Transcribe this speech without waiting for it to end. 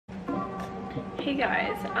Hey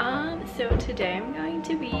guys, so today I'm going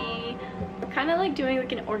to be kind of like doing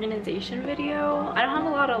like an organization video. I don't have a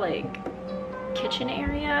lot of like kitchen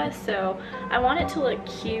area, so I want it to look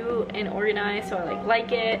cute and organized, so I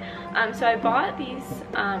like it. So I bought these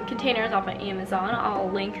containers off of Amazon.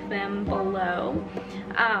 I'll link them below.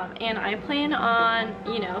 And I plan on,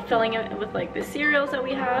 you know, filling it with like the cereals that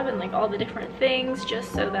we have and like all the different things,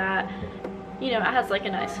 just so that, you know, it has like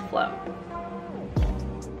a nice flow.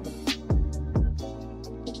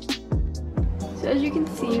 So as you can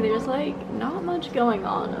see, there's like not much going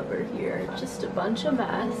on over here, just a bunch of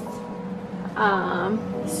mess.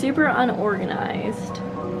 Super unorganized.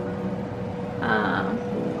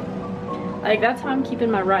 Like that's how I'm keeping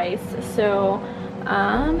my rice. So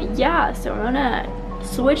yeah, so I'm gonna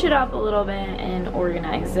switch it up a little bit and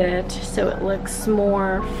organize it so it looks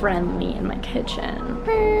more friendly in my kitchen.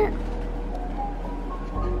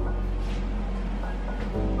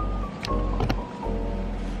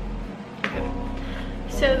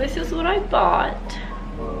 So this is what I bought.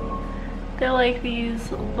 They're like these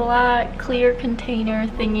black clear container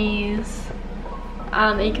thingies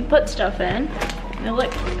that you can put stuff in. They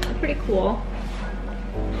look pretty cool.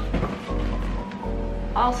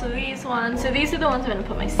 Also these ones, so these are the ones I'm gonna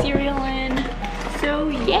put my cereal in. So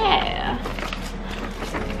yeah.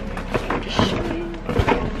 I'll just show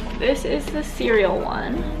you. This is the cereal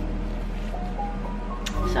one.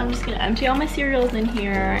 So I'm just gonna empty all my cereals in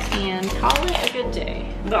here and call it a good day.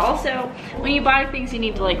 But also, when you buy things, you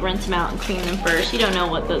need to like rinse them out and clean them first. You don't know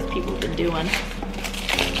what those people have been doing.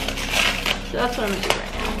 So that's what I'm gonna do right now.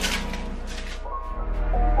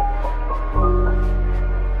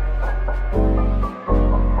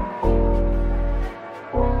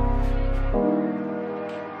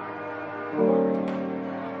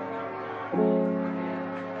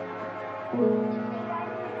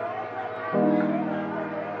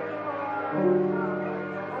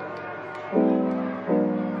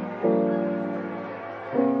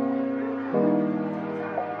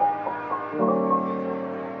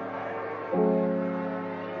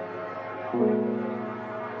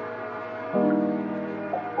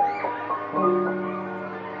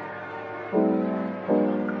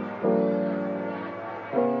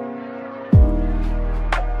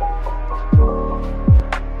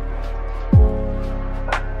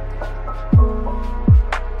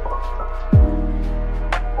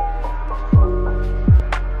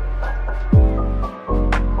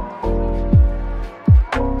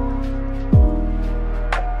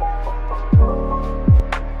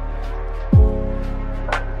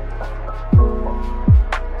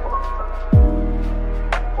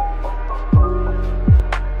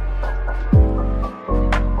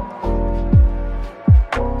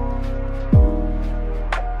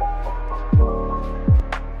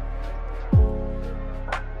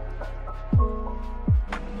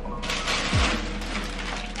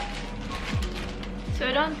 So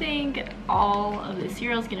I don't think all of the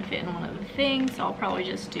cereal is gonna fit in one of the things, so I'll probably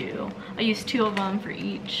just I'll use 2 of them for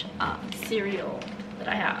each cereal that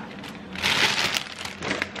I have.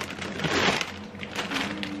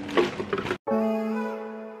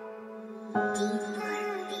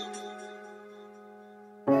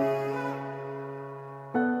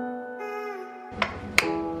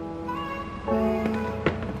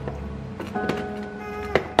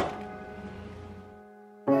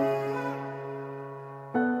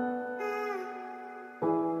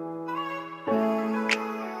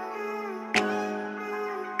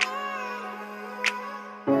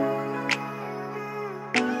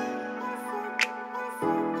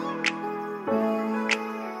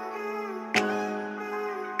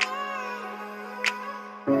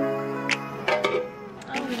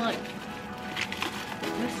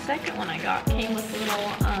 The second one I got came with little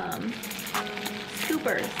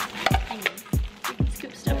scoopers thingies. You can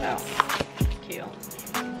scoop stuff out. Cute.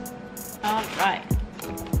 Alright.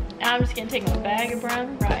 Now I'm just gonna take my bag of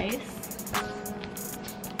brown rice.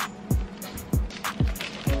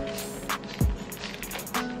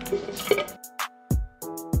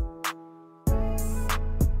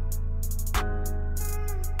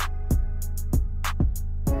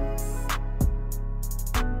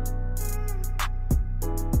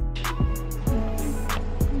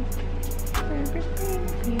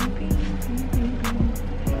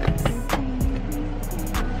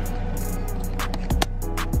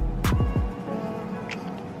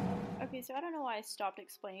 So I don't know why I stopped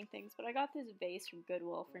explaining things, but I got this vase from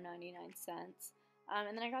Goodwill for 99 cents.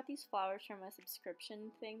 And then I got these flowers from a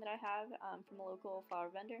subscription thing that I have from a local flower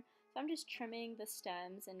vendor. So I'm just trimming the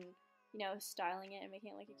stems and, you know, styling it and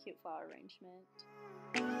making it like a cute flower arrangement.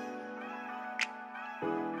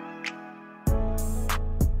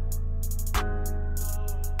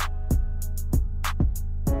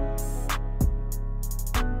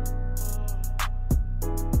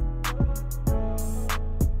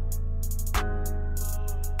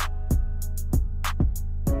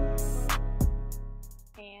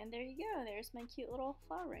 there's my cute little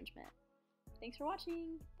flower arrangement. Thanks for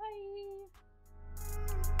watching.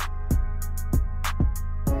 Bye!